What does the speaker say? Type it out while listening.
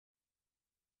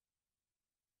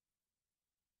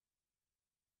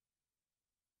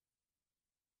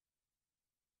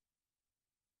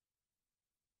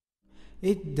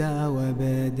الدعوة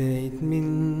بدأت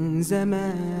من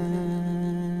زمان،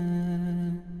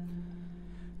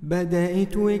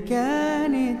 بدأت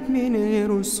وكانت من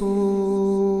غير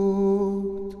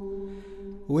صوت،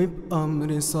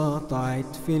 وبأمر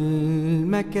سطعت في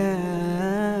المكان،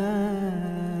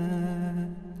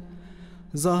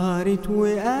 ظهرت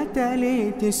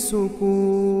وقتلت السكوت،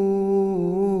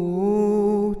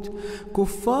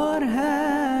 كفار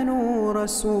هانوا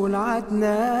رسول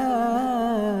عدنان،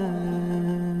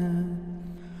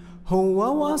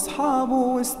 هو واصحابه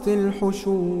وسط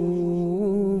الحشود،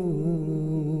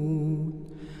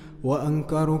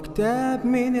 وانكروا كتاب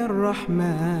من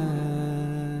الرحمن،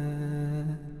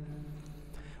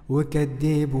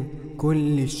 وكذبوا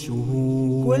كل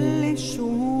الشهود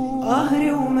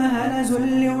قهر ومهانة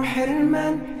ذل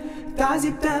وحرمان،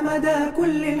 تعذيب مدى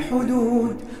كل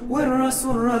الحدود،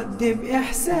 والرسول رد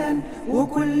بإحسان،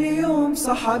 وكل يوم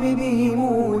صحابي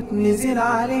بيموت، نزل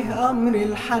عليه أمر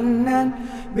الحنان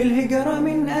بالهجرة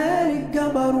من آل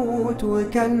الجبروت،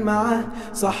 وكان معاه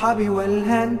صحابي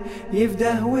والهان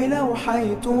يفده ولو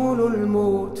حيطول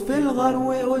الموت، في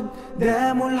الغرو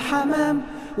قدامه الحمام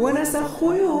ونسخ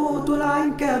خيوط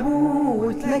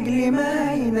العنكبوت، لاجل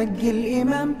ما ينجي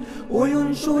الإمام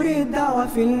وينشر الدعوة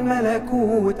في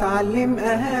الملكوت، علم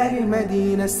أهالي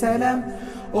المدينة السلام،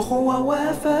 أخوة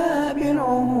وفاء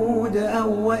بالعهود،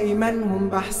 أو إيمانهم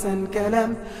بأحسن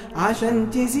كلام، عشان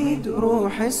تزيد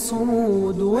روح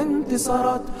الصمود،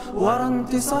 وانتصارات ورا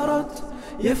انتصارات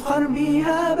يفخر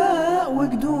بيها آباء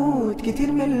وجدود،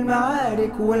 كتير من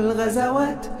المعارك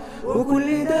والغزوات،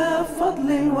 وكل ده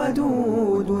بفضل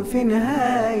الودود، وفي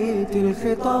نهاية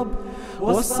الخطاب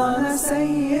وصانا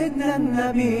سيدنا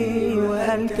النبي،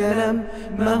 وقال كلام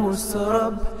ما هو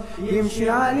السراب يمشي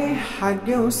عليه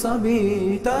حج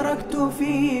وصبي، تركت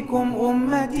فيكم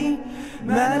أمتي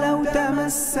ما لو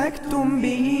تمسكتم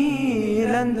به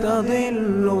لن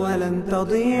تضلوا ولن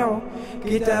تضيعوا،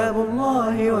 كتاب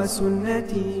الله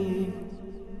وسنتي.